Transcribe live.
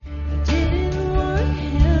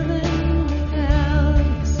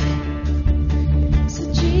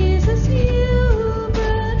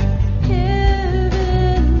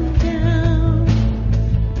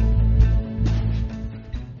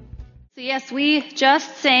Yes, we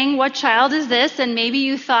just sang What Child Is This? And maybe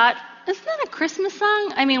you thought, isn't that a Christmas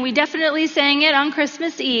song? I mean, we definitely sang it on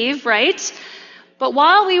Christmas Eve, right? But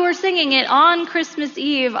while we were singing it on Christmas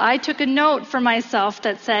Eve, I took a note for myself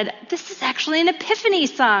that said, this is actually an Epiphany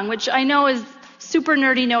song, which I know is super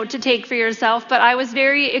nerdy note to take for yourself, but I was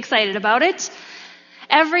very excited about it.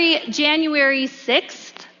 Every January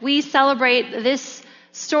 6th, we celebrate this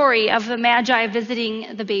story of the Magi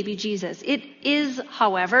visiting the baby Jesus. It is,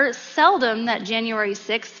 however, seldom that January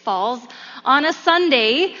 6th falls on a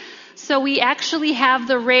Sunday, so we actually have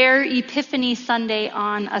the rare Epiphany Sunday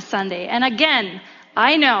on a Sunday. And again,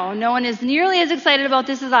 I know no one is nearly as excited about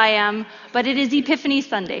this as I am, but it is Epiphany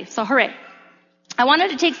Sunday, so hooray. I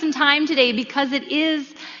wanted to take some time today, because it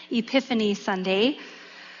is Epiphany Sunday,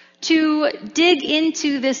 to dig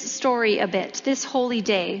into this story a bit, this holy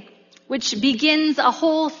day, which begins a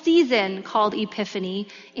whole season called Epiphany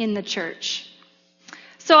in the church.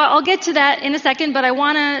 So I'll get to that in a second, but I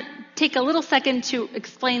want to take a little second to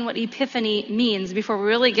explain what Epiphany means before we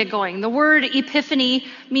really get going. The word Epiphany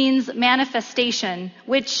means manifestation,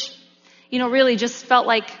 which, really just felt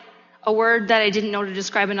like a word that I didn't know to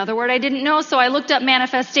describe another word I didn't know. So I looked up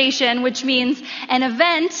manifestation, which means an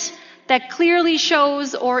event that clearly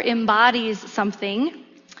shows or embodies something,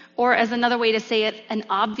 or as another way to say it, an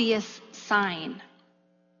obvious sign.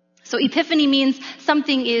 So Epiphany means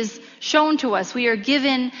something is shown to us. We are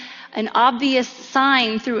given an obvious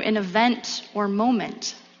sign through an event or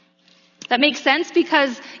moment. That makes sense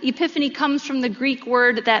because Epiphany comes from the Greek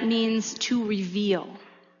word that means to reveal.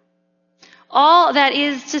 All that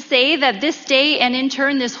is to say that this day, and in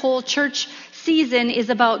turn this whole church season, is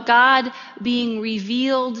about God being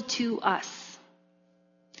revealed to us.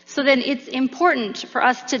 So then it's important for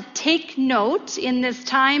us to take note in this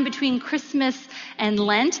time between Christmas and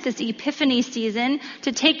Lent, this Epiphany season,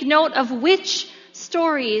 to take note of which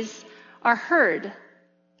stories are heard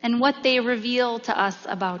and what they reveal to us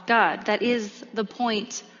about God. That is the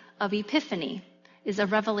point of Epiphany, is a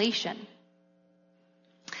revelation.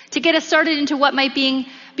 To get us started into what might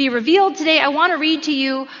be revealed today, I want to read to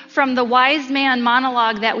you from the Wise Man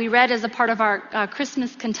monologue that we read as a part of our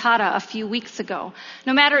Christmas cantata a few weeks ago.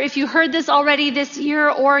 No matter if you heard this already this year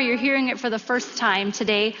or you're hearing it for the first time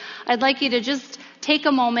today, I'd like you to just take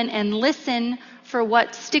a moment and listen for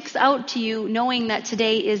what sticks out to you, knowing that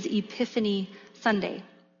today is Epiphany Sunday.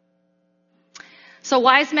 So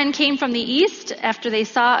wise men came from the east after they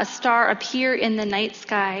saw a star appear in the night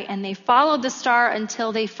sky, and they followed the star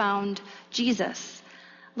until they found Jesus.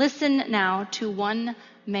 Listen now to one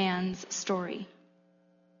man's story.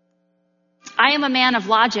 I am a man of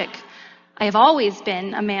logic. I have always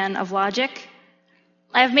been a man of logic.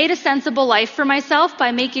 I have made a sensible life for myself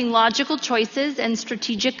by making logical choices and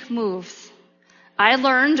strategic moves. I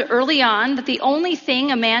learned early on that the only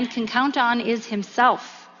thing a man can count on is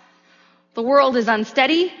himself. The world is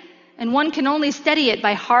unsteady, and one can only steady it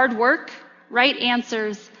by hard work, right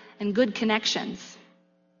answers, and good connections.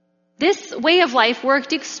 This way of life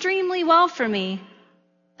worked extremely well for me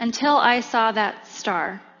until I saw that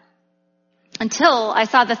star. Until I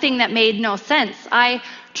saw the thing that made no sense. I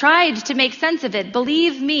tried to make sense of it.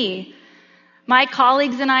 Believe me, my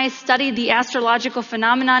colleagues and I studied the astrological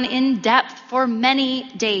phenomenon in depth for many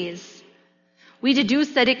days. We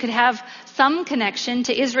deduced that it could have some connection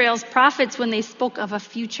to Israel's prophets when they spoke of a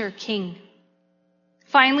future king.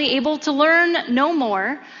 Finally, able to learn no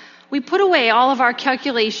more, we put away all of our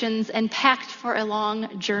calculations and packed for a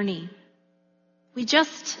long journey. We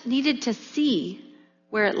just needed to see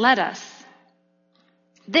where it led us.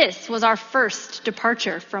 This was our first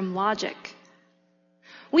departure from logic.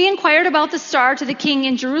 We inquired about the star to the king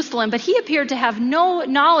in Jerusalem, but he appeared to have no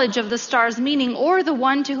knowledge of the star's meaning or the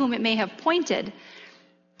one to whom it may have pointed.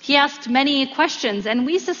 He asked many questions, and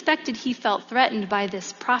we suspected he felt threatened by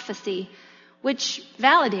this prophecy, which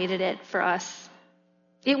validated it for us.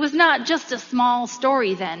 It was not just a small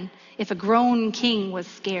story then, if a grown king was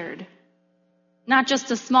scared. Not just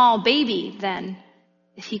a small baby then,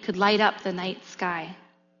 if he could light up the night sky.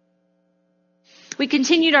 We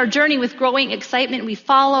continued our journey with growing excitement. We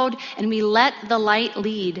followed and we let the light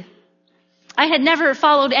lead. I had never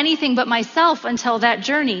followed anything but myself until that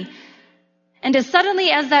journey. And as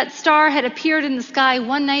suddenly as that star had appeared in the sky,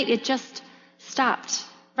 one night it just stopped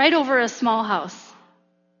right over a small house.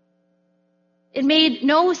 It made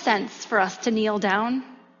no sense for us to kneel down.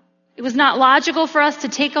 It was not logical for us to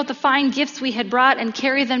take out the fine gifts we had brought and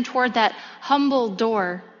carry them toward that humble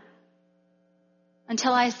door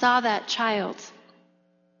until I saw that child.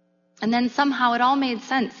 And then somehow it all made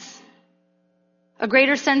sense. A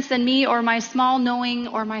greater sense than me or my small knowing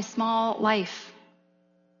or my small life.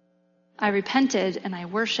 I repented and I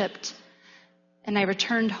worshiped. and I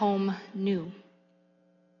returned home new.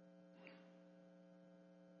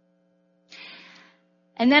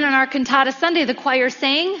 And then on our Cantata Sunday, the choir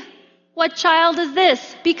sang, "What child is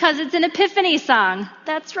this?" Because it's an Epiphany song.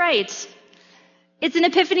 That's right. It's an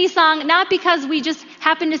Epiphany song, not because we just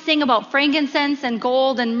happen to sing about frankincense and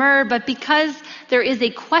gold and myrrh, but because there is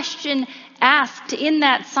a question asked in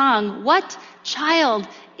that song, what child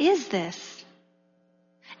is this?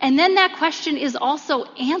 And then that question is also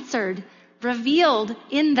answered, revealed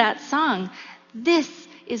in that song. This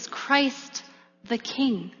is Christ the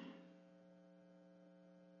King.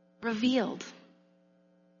 Revealed.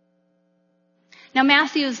 Now,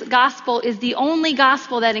 Matthew's gospel is the only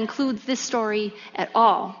gospel that includes this story at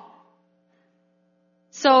all.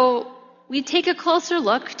 So we take a closer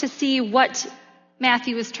look to see what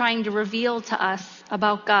Matthew is trying to reveal to us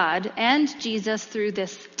about God and Jesus through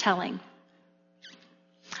this telling.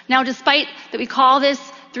 Now, despite that we call this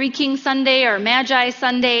Three Kings Sunday or Magi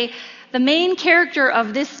Sunday, the main character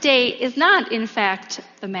of this day is not, in fact,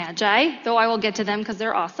 the Magi, though I will get to them because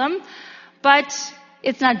they're awesome, but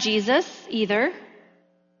it's not Jesus either.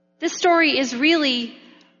 This story is really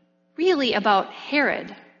about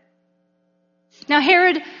Herod. Now,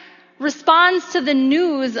 Herod responds to the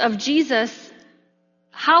news of Jesus.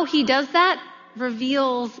 How he does that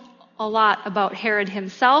reveals a lot about Herod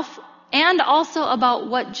himself and also about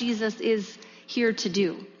what Jesus is here to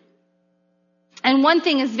do. And one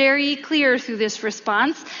thing is very clear through this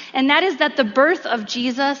response, and that is that the birth of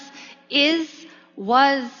Jesus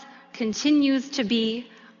was, continues to be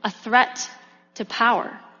a threat to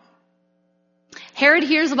power. Herod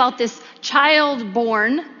hears about this child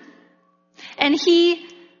born, and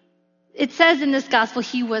it says in this gospel,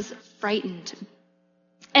 he was frightened.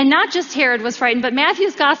 And not just Herod was frightened, but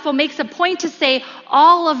Matthew's gospel makes a point to say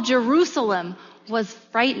all of Jerusalem was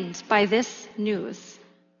frightened by this news.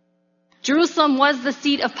 Jerusalem was the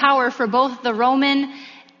seat of power for both the Roman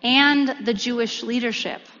and the Jewish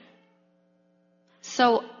leadership.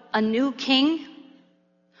 So a new king,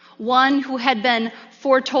 one who had been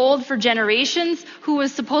foretold for generations, who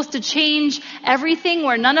was supposed to change everything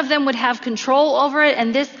where none of them would have control over it,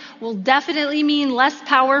 and this will definitely mean less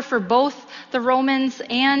power for both the Romans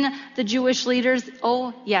and the Jewish leaders.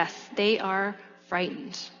 Oh, yes, they are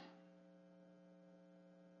frightened.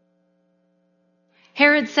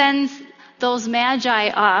 Herod sends those magi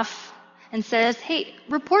off and says, "Hey,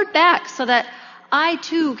 report back so that I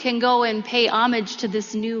too can go and pay homage to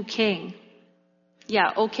this new king."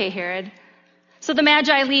 Yeah, okay, Herod. So the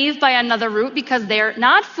magi leave by another route because they're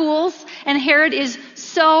not fools, and Herod is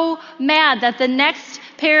so mad that the next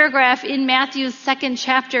paragraph in Matthew's 2nd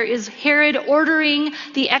chapter is Herod ordering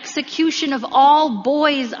the execution of all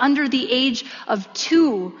boys under the age of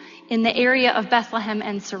 2 in the area of Bethlehem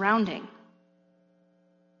and surrounding.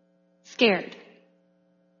 Scared.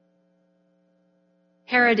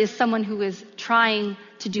 Herod is someone who is trying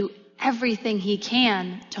to do everything he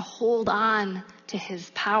can to hold on to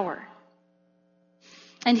his power.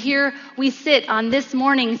 And here we sit on this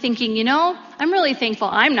morning thinking, I'm really thankful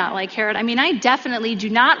I'm not like Herod. I mean, I definitely do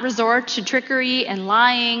not resort to trickery and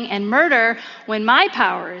lying and murder when my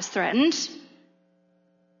power is threatened.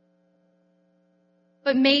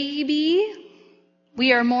 But maybe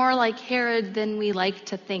we are more like Herod than we like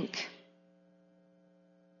to think.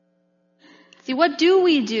 See, what do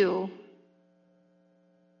we do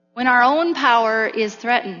when our own power is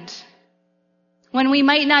threatened? When we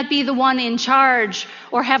might not be the one in charge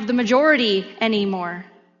or have the majority anymore?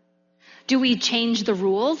 Do we change the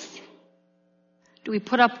rules? Do we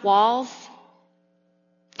put up walls?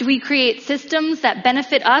 Do we create systems that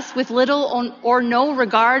benefit us with little or no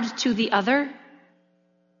regard to the other?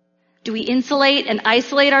 Do we insulate and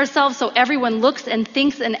isolate ourselves so everyone looks and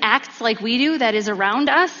thinks and acts like we do that is around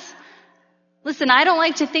us? Listen, I don't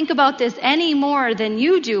like to think about this any more than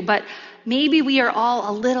you do, but maybe we are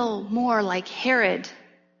all a little more like Herod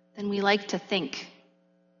than we like to think.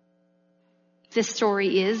 This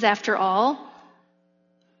story is, after all,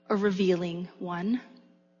 a revealing one.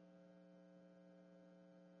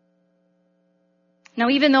 Now,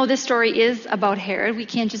 even though this story is about Herod, we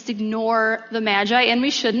can't just ignore the Magi, and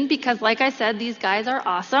we shouldn't, because like I said, these guys are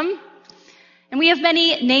awesome. And we have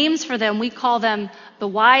many names for them. We call them the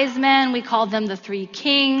wise men, we call them the three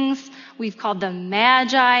kings, we've called them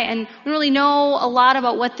Magi, and we don't really know a lot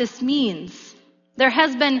about what this means. There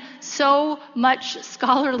has been so much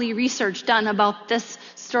scholarly research done about this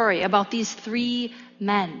story, about these three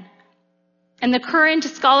men. And the current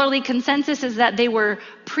scholarly consensus is that they were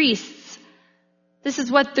priests. This is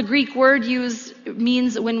what the Greek word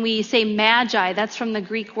means when we say magi. That's from the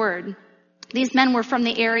Greek word. These men were from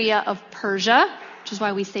the area of Persia, which is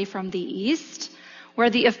why we say from the east. where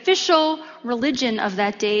the official religion of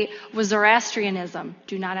that day was Zoroastrianism.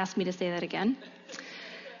 Do not ask me to say that again.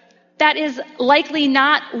 That is likely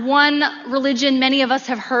not one religion many of us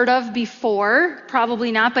have heard of before,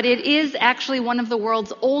 probably not, but it is actually one of the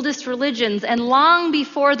world's oldest religions. And long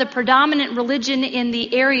before the predominant religion in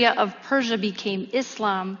the area of Persia became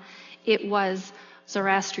Islam, it was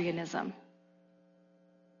Zoroastrianism.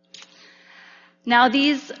 Now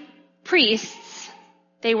these priests,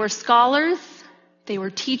 they were scholars, they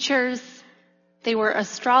were teachers, they were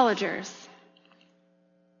astrologers.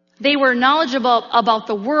 They were knowledgeable about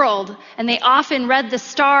the world, and they often read the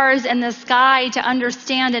stars and the sky to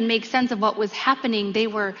understand and make sense of what was happening. They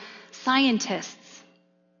were scientists.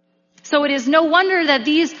 So it is no wonder that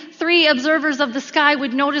these three observers of the sky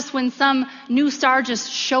would notice when some new star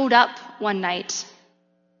just showed up one night.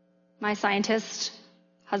 My scientist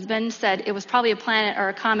husband said it was probably a planet or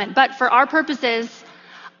a comet, but for our purposes,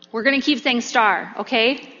 we're going to keep saying star,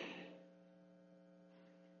 okay?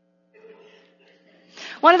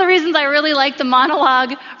 One of the reasons I really like the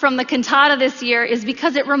monologue from the cantata this year is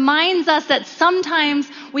because it reminds us that sometimes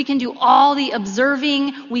we can do all the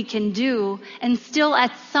observing we can do, and still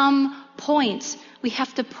at some point we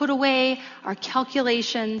have to put away our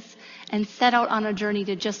calculations and set out on a journey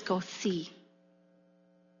to just go see.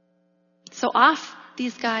 So off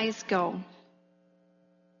these guys go.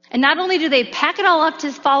 And not only do they pack it all up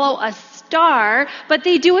to follow a star, but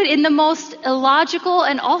they do it in the most illogical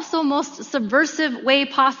and also most subversive way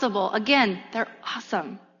possible. Again, they're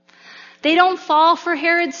awesome. They don't fall for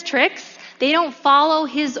Herod's tricks. They don't follow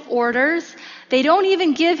his orders. They don't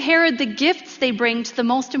even give Herod the gifts they bring to the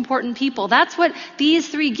most important people. That's what these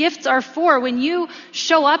three gifts are for. When you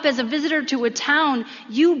show up as a visitor to a town,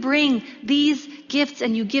 you bring these gifts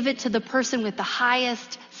and you give it to the person with the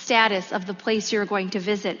highest status of the place you're going to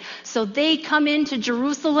visit. So they come into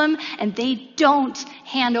Jerusalem and they don't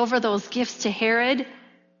hand over those gifts to Herod.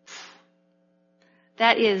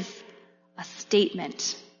 That is a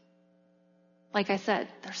statement. Like I said,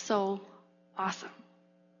 they're so awesome.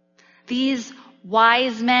 These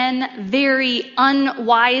wise men very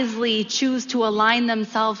unwisely choose to align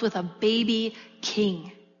themselves with a baby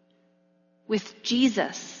king, with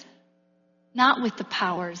Jesus, not with the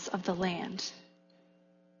powers of the land.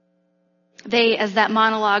 They, as that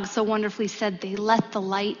monologue so wonderfully said, they let the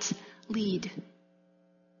light lead.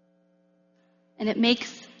 And it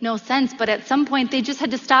makes no sense, but at some point they just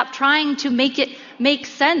had to stop trying to make it make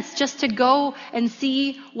sense, just to go and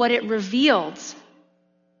see what it revealed.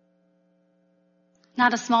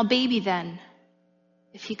 Not a small baby then,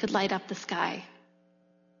 if he could light up the sky.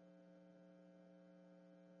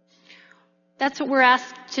 That's what we're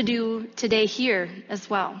asked to do today here as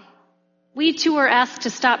well. We too are asked to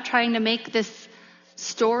stop trying to make this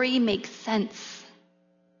story make sense.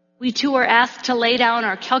 We too are asked to lay down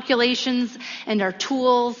our calculations and our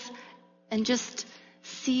tools and just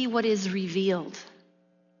see what is revealed.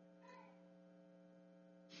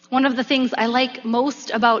 One of the things I like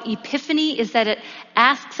most about Epiphany is that it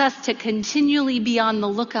asks us to continually be on the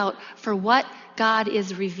lookout for what God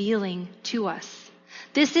is revealing to us.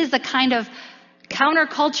 This is a kind of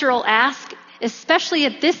countercultural ask, especially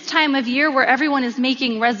at this time of year where everyone is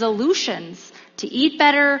making resolutions to eat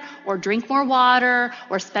better or drink more water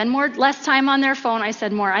or spend less time on their phone. I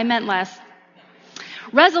said more, I meant less.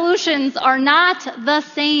 Resolutions are not the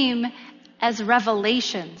same as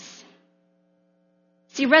revelations.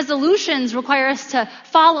 See, resolutions require us to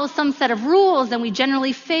follow some set of rules, and we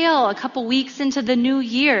generally fail a couple weeks into the new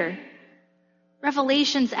year.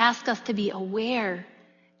 Revelations ask us to be aware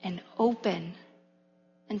and open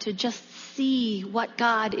and to just see what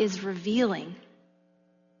God is revealing.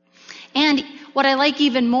 And what I like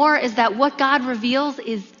even more is that what God reveals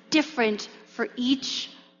is different for each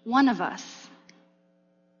one of us.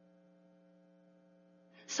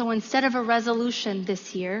 So instead of a resolution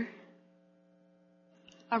this year,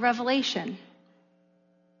 a revelation.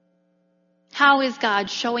 How is God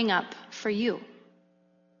showing up for you?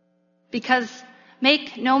 Because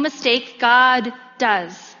make no mistake, God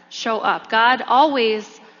does show up. God always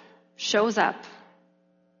shows up.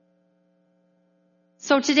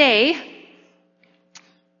 So today,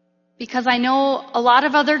 because I know a lot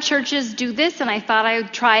of other churches do this, and I thought I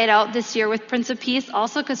would try it out this year with Prince of Peace,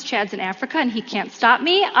 also because Chad's in Africa and he can't stop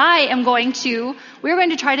me, we're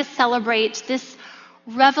going to try to celebrate this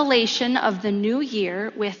revelation of the new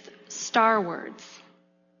year with star words.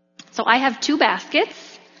 So I have 2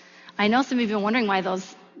 baskets. I know some of you have been wondering why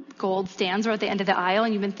those gold stands are at the end of the aisle,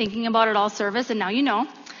 and you've been thinking about it all service, and now you know.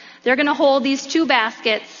 They're going to hold these 2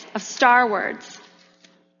 baskets of star words.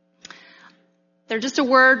 They're just a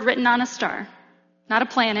word written on a star. Not a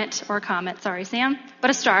planet or a comet, sorry, Sam, but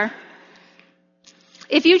a star.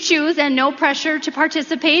 If you choose, and no pressure to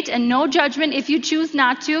participate and no judgment if you choose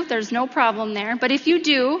not to, there's no problem there. But if you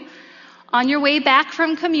do, on your way back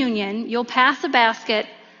from communion, you'll pass a basket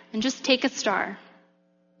and just take a star.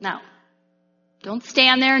 Now, don't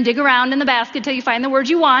stand there and dig around in the basket till you find the word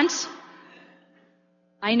you want.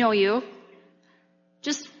 I know you.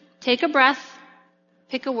 Just take a breath,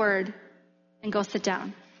 pick a word, and go sit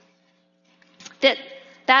down.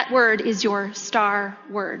 That word is your star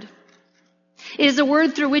word. It is a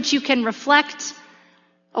word through which you can reflect,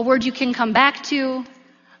 a word you can come back to,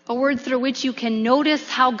 a word through which you can notice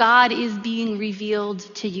how God is being revealed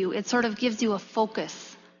to you. It sort of gives you a focus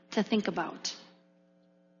to think about.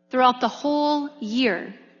 Throughout the whole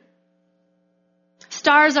year,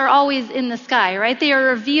 stars are always in the sky, right? They are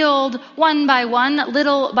revealed one by one,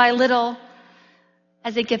 little by little,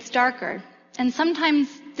 as it gets darker. And sometimes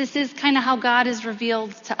this is kind of how God is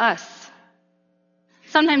revealed to us.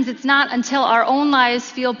 Sometimes it's not until our own lives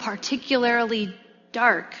feel particularly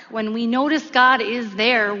dark when we notice God is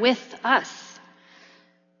there with us.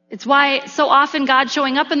 It's why so often God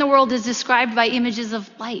showing up in the world is described by images of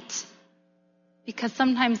light. Because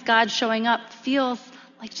sometimes God showing up feels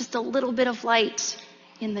like just a little bit of light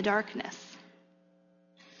in the darkness.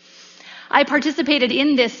 I participated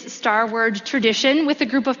in this star word tradition with a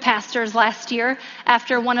group of pastors last year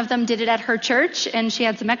after one of them did it at her church, and she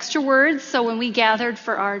had some extra words. So when we gathered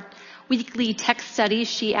for our weekly text study,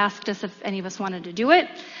 she asked us if any of us wanted to do it.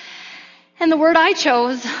 And the word I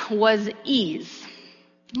chose was ease.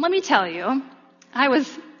 Let me tell you, I was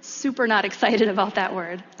super not excited about that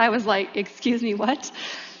word. I was like, excuse me, what?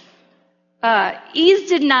 Ease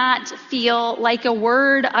did not feel like a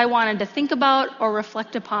word I wanted to think about or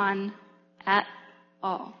reflect upon at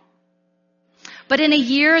all. But in a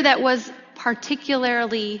year that was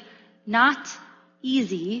particularly not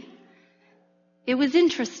easy, it was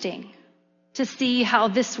interesting to see how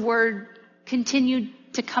this word continued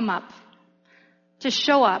to come up, to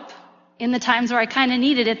show up in the times where I kind of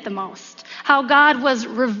needed it the most. How God was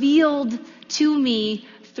revealed to me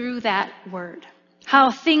through that word. How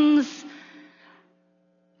things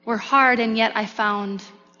were hard and yet I found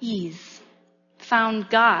ease, found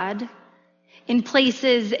God in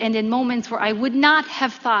places and in moments where I would not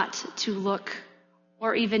have thought to look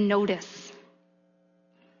or even notice.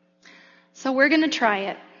 So we're going to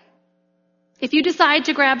try it. If you decide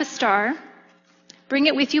to grab a star, bring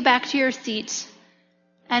it with you back to your seat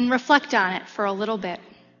and reflect on it for a little bit.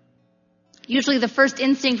 Usually the first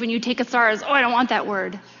instinct when you take a star is, I don't want that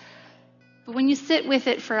word. But when you sit with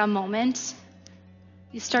it for a moment,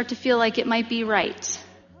 you start to feel like it might be right.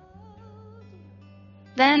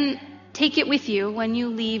 Then take it with you when you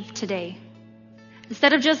leave today.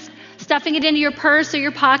 Instead of just stuffing it into your purse or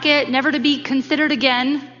your pocket, never to be considered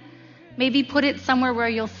again, maybe put it somewhere where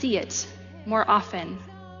you'll see it more often,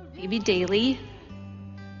 maybe daily,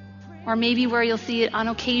 or maybe where you'll see it on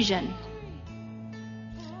occasion.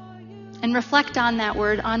 And reflect on that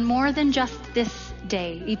word on more than just this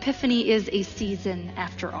day. Epiphany is a season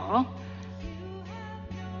after all.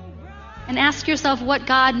 And ask yourself what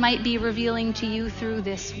God might be revealing to you through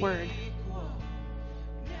this word.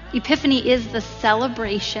 Epiphany is the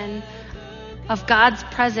celebration of God's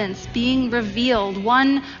presence being revealed,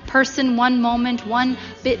 one person, one moment, one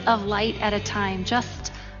bit of light at a time,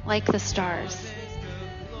 just like the stars.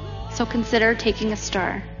 So consider taking a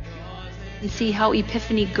star and see how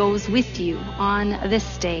Epiphany goes with you on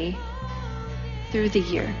this day through the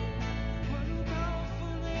year.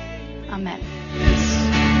 Amen.